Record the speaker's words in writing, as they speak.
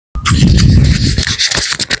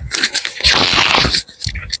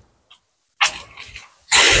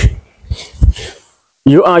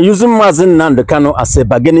You are using Mazi Nnamdi Kanu as a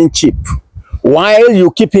bargaining chip while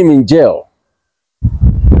you keep him in jail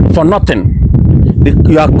for nothing.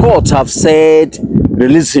 Your courts have said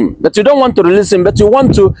release him, but you don't want to release him, but you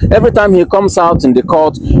want to, every time he comes out in the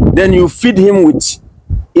court, then you feed him with,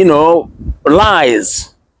 you know,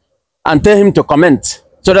 lies and tell him to comment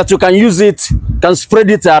so that you can use it, can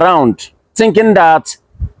spread it around, thinking that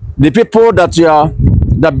the people that you are,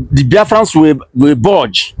 that the Biafrans will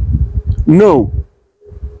budge. No.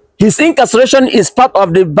 His incarceration is part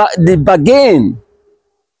of the bargain.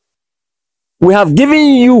 We have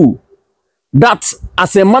given you that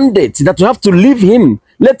as a mandate, that you have to leave him.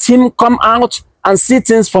 Let him come out and see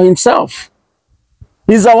things for himself.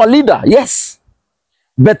 He's our leader, yes.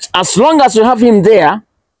 But as long as you have him there,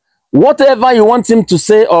 whatever you want him to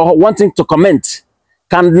say or want him to comment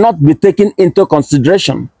cannot be taken into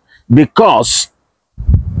consideration, because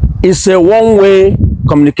it's a one-way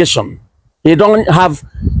communication. He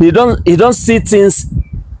don't see things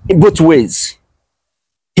in both ways.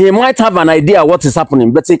 He might have an idea what is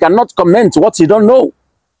happening, but he cannot comment what he don't know.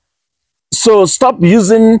 So stop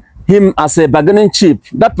using him as a bargaining chip.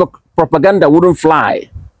 That propaganda wouldn't fly.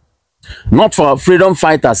 Not for freedom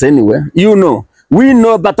fighters anyway. You know, we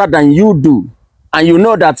know better than you do. And you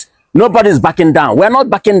know that nobody's backing down. We're not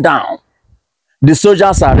backing down. The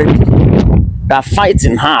soldiers are ready. They're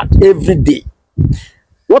fighting hard every day.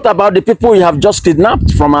 What about the people you have just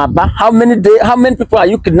kidnapped from Aba? How many people are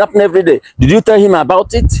you kidnapping every day? Did you tell him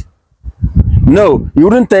about it? No, you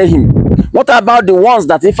didn't tell him. What about the ones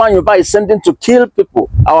that Ifan Yoba is sending to kill people,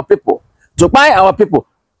 our people, to buy our people?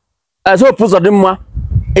 As Governor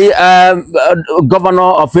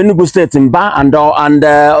of Enugu State, Mba, and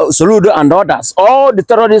Soludo and others, all the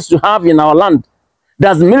terrorists you have in our land.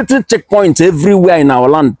 There's military checkpoints everywhere in our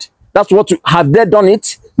land. That's what have they done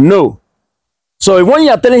it? No. So when you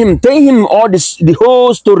are telling him, tell him all this, the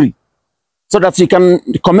whole story, so that he can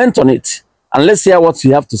comment on it. And let's hear what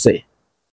you have to say.